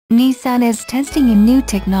Nissan is testing a new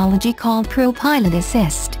technology called ProPilot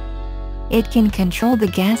Assist. It can control the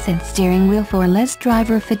gas and steering wheel for less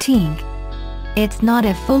driver fatigue. It's not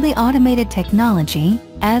a fully automated technology,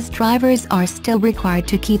 as drivers are still required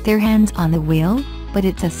to keep their hands on the wheel, but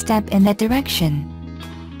it's a step in that direction.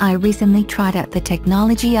 I recently tried out the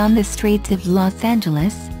technology on the streets of Los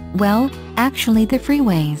Angeles, well, actually the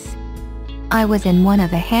freeways. I was in one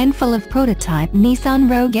of a handful of prototype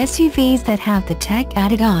Nissan Rogue SUVs that have the tech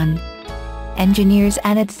added on. Engineers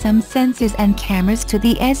added some sensors and cameras to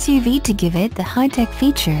the SUV to give it the high-tech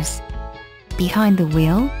features. Behind the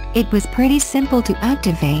wheel, it was pretty simple to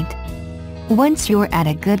activate. Once you're at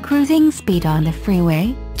a good cruising speed on the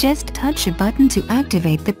freeway, just touch a button to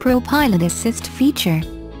activate the ProPilot Assist feature.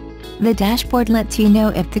 The dashboard lets you know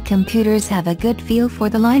if the computers have a good feel for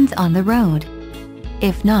the lines on the road.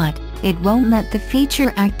 If not, it won't let the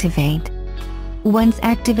feature activate. Once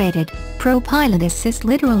activated, ProPilot Assist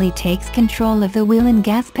literally takes control of the wheel and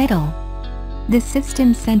gas pedal. The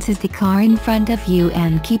system senses the car in front of you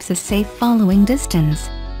and keeps a safe following distance.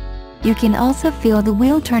 You can also feel the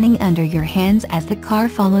wheel turning under your hands as the car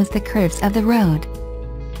follows the curves of the road.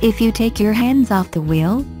 If you take your hands off the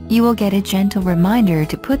wheel, you will get a gentle reminder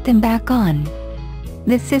to put them back on.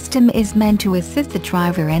 The system is meant to assist the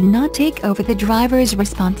driver and not take over the driver's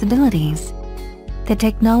responsibilities. The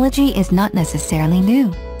technology is not necessarily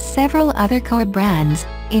new. Several other car brands,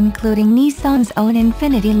 including Nissan's own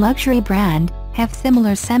Infiniti luxury brand, have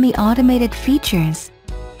similar semi-automated features.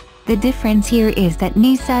 The difference here is that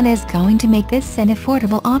Nissan is going to make this an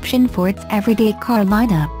affordable option for its everyday car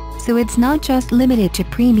lineup, so it's not just limited to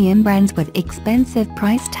premium brands with expensive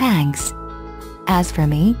price tags. As for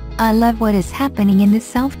me, I love what is happening in the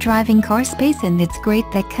self-driving car space, and it's great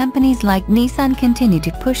that companies like Nissan continue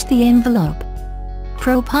to push the envelope.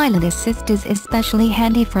 ProPilot Assist is especially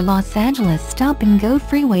handy for Los Angeles stop-and-go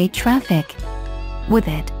freeway traffic. With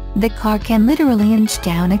it, the car can literally inch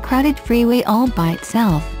down a crowded freeway all by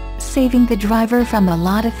itself, saving the driver from a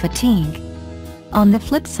lot of fatigue. On the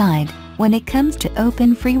flip side, when it comes to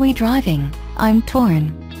open freeway driving, I'm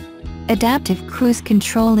torn. Adaptive cruise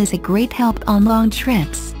control is a great help on long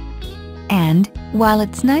trips. And, while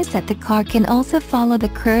it's nice that the car can also follow the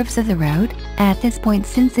curves of the road, at this point,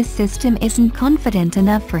 since the system isn't confident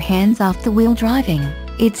enough for hands-off-the-wheel driving,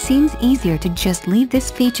 it seems easier to just leave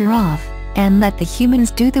this feature off, and let the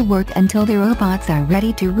humans do the work until the robots are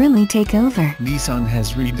ready to really take over. Nissan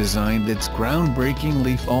has redesigned its groundbreaking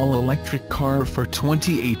Leaf all-electric car for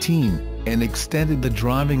 2018, and extended the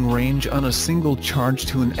driving range on a single charge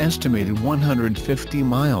to an estimated 150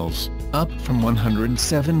 miles, up from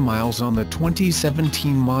 107 miles on the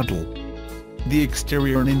 2017 model. The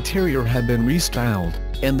exterior and interior have been restyled,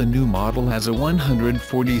 and the new model has a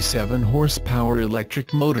 147 horsepower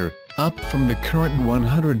electric motor, up from the current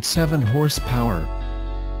 107 horsepower.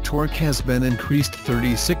 Torque has been increased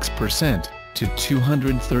 36% to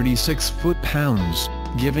 236 foot-pounds,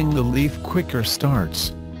 giving the Leaf quicker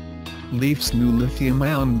starts. Leaf's new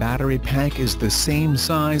lithium-ion battery pack is the same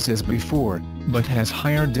size as before, but has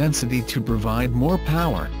higher density to provide more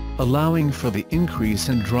power, allowing for the increase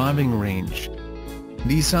in driving range.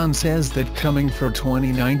 Nissan says that coming for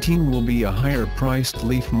 2019 will be a higher-priced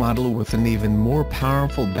Leaf model with an even more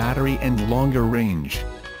powerful battery and longer range.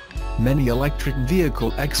 Many electric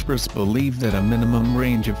vehicle experts believe that a minimum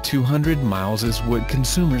range of 200 miles is what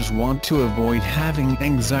consumers want to avoid having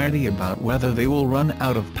anxiety about whether they will run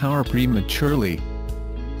out of power prematurely.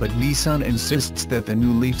 But Nissan insists that the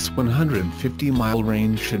new Leaf's 150-mile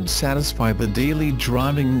range should satisfy the daily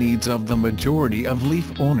driving needs of the majority of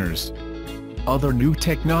Leaf owners. Other new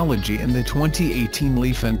technology in the 2018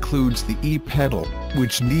 Leaf includes the e-pedal,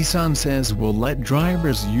 which Nissan says will let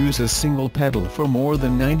drivers use a single pedal for more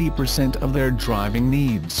than 90% of their driving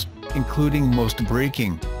needs, including most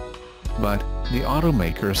braking. But, the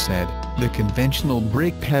automaker said, the conventional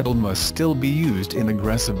brake pedal must still be used in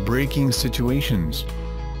aggressive braking situations.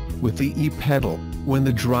 With the e-pedal, when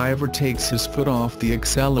the driver takes his foot off the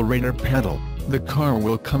accelerator pedal, the car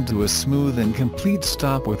will come to a smooth and complete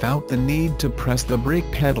stop without the need to press the brake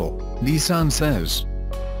pedal, Nissan says.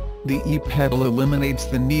 The e-pedal eliminates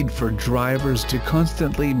the need for drivers to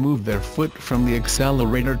constantly move their foot from the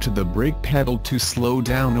accelerator to the brake pedal to slow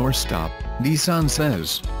down or stop, Nissan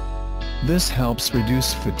says. This helps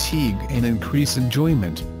reduce fatigue and increase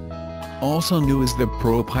enjoyment. Also new is the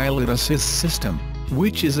ProPilot Assist system,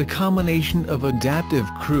 which is a combination of adaptive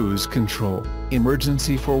cruise control,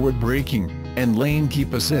 emergency forward braking, and lane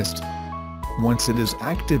keep assist. Once it is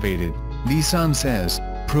activated, Nissan says,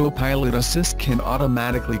 ProPilot Assist can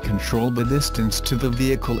automatically control the distance to the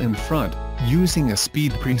vehicle in front, using a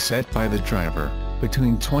speed preset by the driver,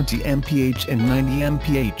 between 20 mph and 90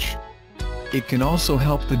 mph. It can also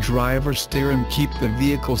help the driver steer and keep the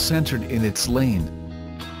vehicle centered in its lane.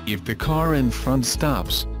 If the car in front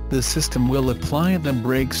stops, the system will apply the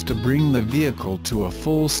brakes to bring the vehicle to a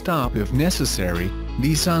full stop if necessary,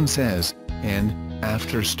 Nissan says, and,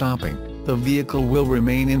 after stopping, the vehicle will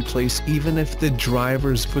remain in place even if the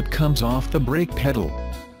driver's foot comes off the brake pedal.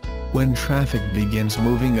 When traffic begins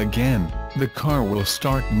moving again, the car will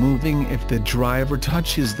start moving if the driver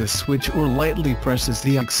touches the switch or lightly presses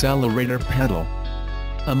the accelerator pedal.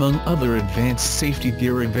 Among other advanced safety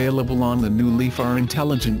gear available on the new Leaf are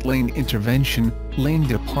intelligent lane intervention, lane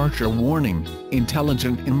departure warning,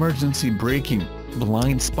 intelligent emergency braking,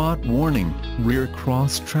 blind spot warning, rear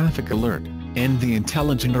cross traffic alert, and the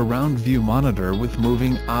intelligent around view monitor with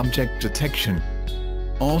moving object detection.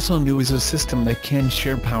 Also new is a system that can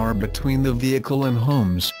share power between the vehicle and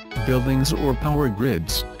homes, buildings or power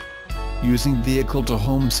grids. Using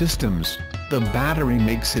vehicle-to-home systems, the battery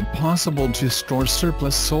makes it possible to store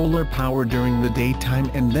surplus solar power during the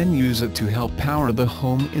daytime and then use it to help power the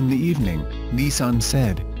home in the evening, Nissan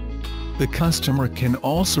said. The customer can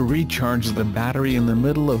also recharge the battery in the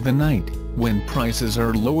middle of the night, when prices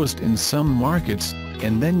are lowest in some markets,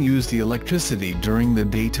 and then use the electricity during the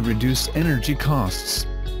day to reduce energy costs.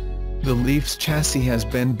 The Leaf's chassis has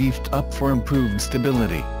been beefed up for improved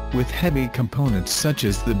stability, with heavy components such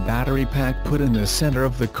as the battery pack put in the center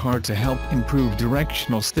of the car to help improve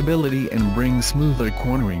directional stability and bring smoother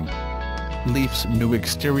cornering. Leaf's new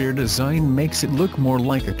exterior design makes it look more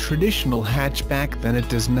like a traditional hatchback than it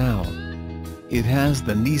does now. It has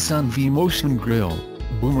the Nissan V-Motion grille,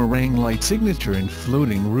 boomerang light signature and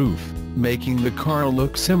floating roof, making the car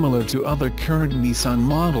look similar to other current Nissan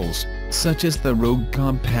models, such as the Rogue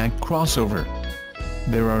compact crossover.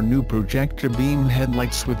 There are new projector beam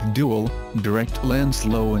headlights with dual, direct lens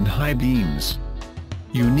low and high beams,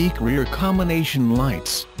 unique rear combination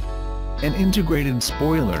lights, an integrated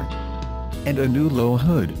spoiler, and a new low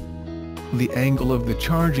hood. The angle of the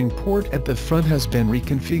charging port at the front has been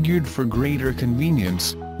reconfigured for greater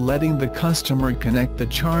convenience, letting the customer connect the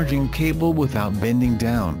charging cable without bending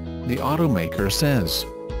down, the automaker says.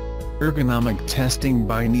 Ergonomic testing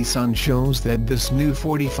by Nissan shows that this new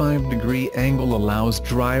 45-degree angle allows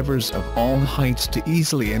drivers of all heights to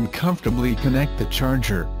easily and comfortably connect the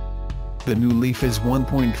charger. The new Leaf is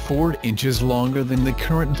 1.4 inches longer than the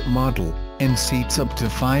current model, and seats up to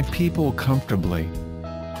 5 people comfortably.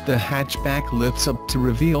 The hatchback lifts up to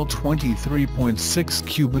reveal 23.6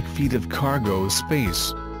 cubic feet of cargo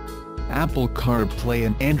space. Apple CarPlay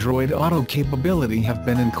and Android Auto capability have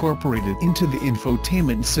been incorporated into the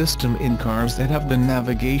infotainment system in cars that have the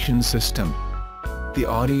navigation system. The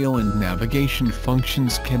audio and navigation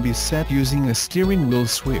functions can be set using a steering wheel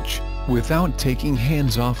switch, without taking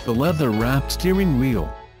hands off the leather-wrapped steering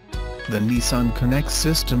wheel. The Nissan Connect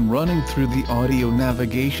system running through the audio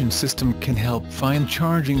navigation system can help find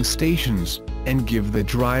charging stations, and give the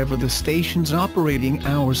driver the station's operating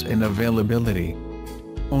hours and availability.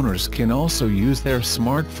 Owners can also use their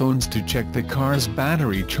smartphones to check the car's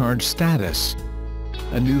battery charge status.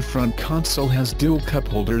 A new front console has dual cup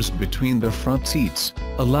holders between the front seats,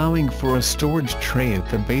 allowing for a storage tray at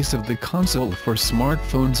the base of the console for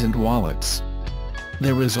smartphones and wallets.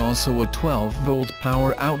 There is also a 12-volt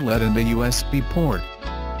power outlet and a USB port.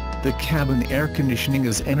 The cabin air conditioning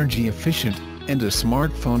is energy efficient, and a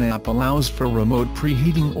smartphone app allows for remote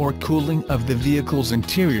preheating or cooling of the vehicle's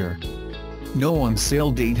interior. No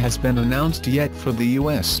on-sale date has been announced yet for the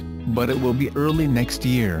US, but it will be early next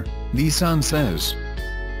year, Nissan says.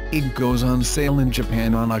 It goes on sale in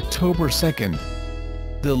Japan on October 2nd.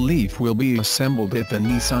 The Leaf will be assembled at the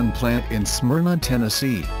Nissan plant in Smyrna,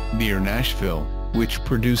 Tennessee, near Nashville, which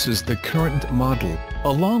produces the current model,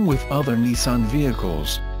 along with other Nissan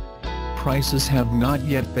vehicles. Prices have not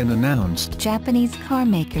yet been announced. Japanese car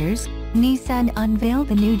makers, Nissan unveiled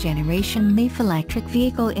the new generation Leaf electric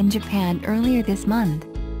vehicle in Japan earlier this month.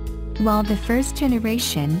 While the first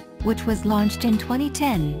generation, which was launched in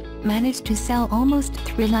 2010, managed to sell almost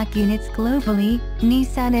 3 lakh units globally,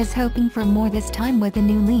 Nissan is hoping for more this time with the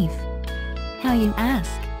new Leaf. How, you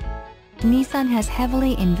ask? Nissan has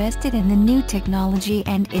heavily invested in the new technology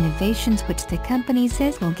and innovations which the company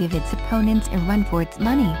says will give its opponents a run for its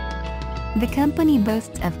money. The company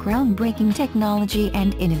boasts of groundbreaking technology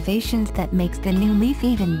and innovations that makes the new Leaf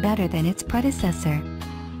even better than its predecessor.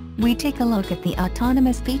 We take a look at the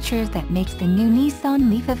autonomous features that makes the new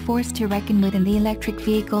Nissan Leaf a force to reckon with in the electric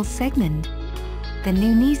vehicle segment. The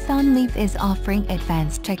new Nissan Leaf is offering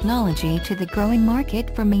advanced technology to the growing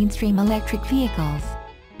market for mainstream electric vehicles.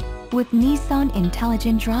 With Nissan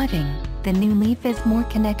Intelligent Driving, The new Leaf is more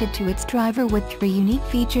connected to its driver with 3 unique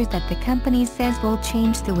features that the company says will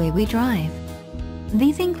change the way we drive.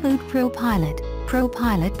 These include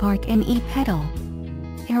ProPilot Park and e-pedal.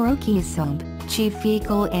 Hiroki Isobe, chief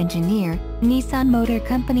vehicle engineer, Nissan Motor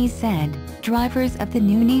Company said, drivers of the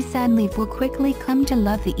new Nissan Leaf will quickly come to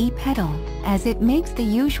love the e-pedal, as it makes the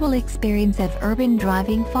usual experience of urban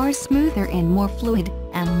driving far smoother and more fluid,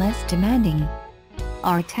 and less demanding.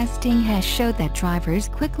 Our testing has showed that drivers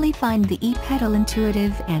quickly find the e-pedal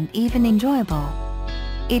intuitive and even enjoyable.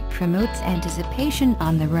 It promotes anticipation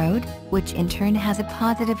on the road, which in turn has a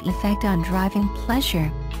positive effect on driving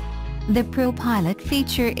pleasure. The ProPilot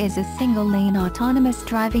feature is a single-lane autonomous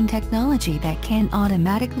driving technology that can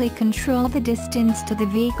automatically control the distance to the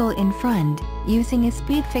vehicle in front, using a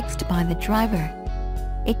speed fixed by the driver.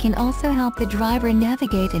 It can also help the driver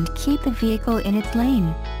navigate and keep the vehicle in its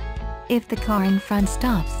lane. If the car in front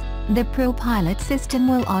stops, the ProPilot system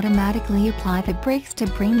will automatically apply the brakes to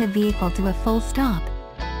bring the vehicle to a full stop.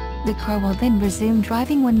 The car will then resume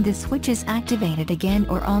driving when the switch is activated again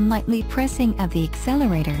or on lightly pressing of the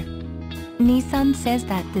accelerator. Nissan says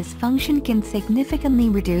that this function can significantly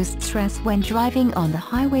reduce stress when driving on the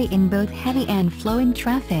highway in both heavy and flowing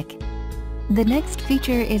traffic. The next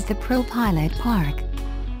feature is the ProPilot Park.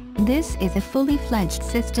 This is a fully fledged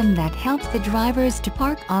system that helps the drivers to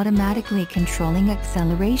park automatically, controlling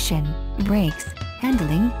acceleration, brakes,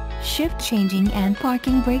 handling, shift changing and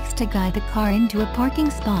parking brakes to guide the car into a parking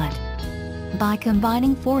spot. By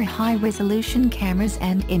combining 4 high-resolution cameras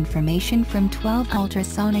and information from 12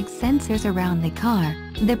 ultrasonic sensors around the car,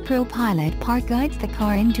 the ProPilot Park guides the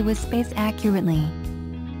car into a space accurately.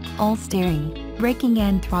 All steering, braking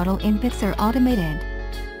and throttle inputs are automated.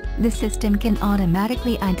 The system can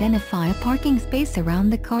automatically identify a parking space around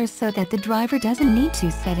the car so that the driver doesn't need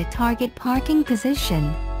to set a target parking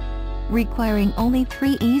position. Requiring only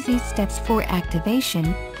 3 easy steps for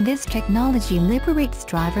activation, this technology liberates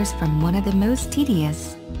drivers from one of the most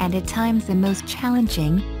tedious, and at times the most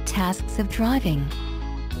challenging, tasks of driving.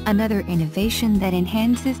 Another innovation that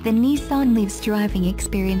enhances the Nissan Leaf's driving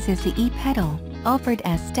experience is the e-pedal, offered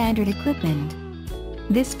as standard equipment.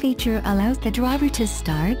 This feature allows the driver to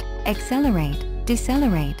start, accelerate,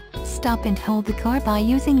 decelerate, stop and hold the car by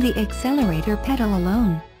using the accelerator pedal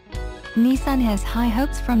alone. Nissan has high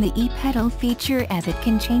hopes from the e-pedal feature as it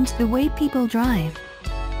can change the way people drive.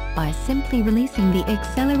 By simply releasing the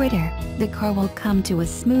accelerator, the car will come to a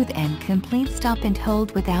smooth and complete stop and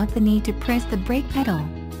hold without the need to press the brake pedal.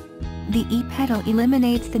 The e-pedal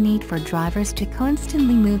eliminates the need for drivers to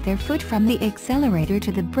constantly move their foot from the accelerator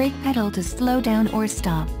to the brake pedal to slow down or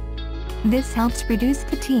stop. This helps reduce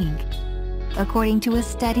fatigue. According to a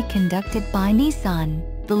study conducted by Nissan,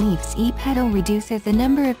 the Leaf's e-pedal reduces the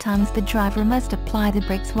number of times the driver must apply the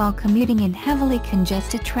brakes while commuting in heavily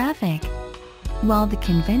congested traffic. While the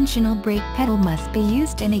conventional brake pedal must be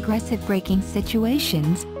used in aggressive braking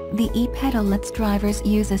situations, the e-pedal lets drivers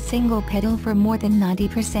use a single pedal for more than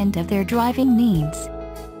 90% of their driving needs.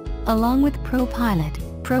 Along with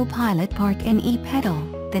ProPilot Park and e-pedal,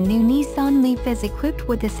 the new Nissan Leaf is equipped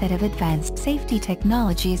with a set of advanced safety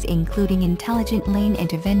technologies including intelligent lane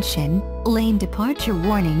intervention, lane departure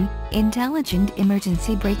warning, intelligent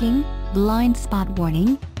emergency braking, blind spot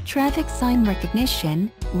warning, traffic sign recognition,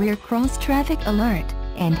 rear cross traffic alert,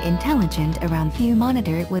 and intelligent around view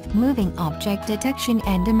monitor with moving object detection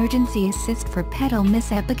and emergency assist for pedal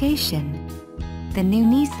misapplication. The new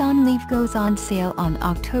Nissan Leaf goes on sale on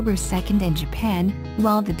October 2nd in Japan,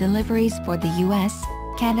 while the deliveries for the US,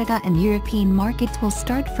 Canada and European markets will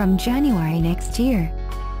start from January next year.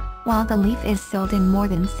 While the Leaf is sold in more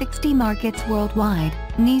than 60 markets worldwide,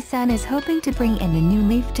 Nissan is hoping to bring in the new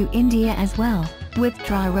Leaf to India as well, with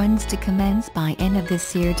dry runs to commence by end of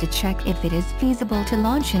this year to check if it is feasible to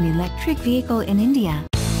launch an electric vehicle in India.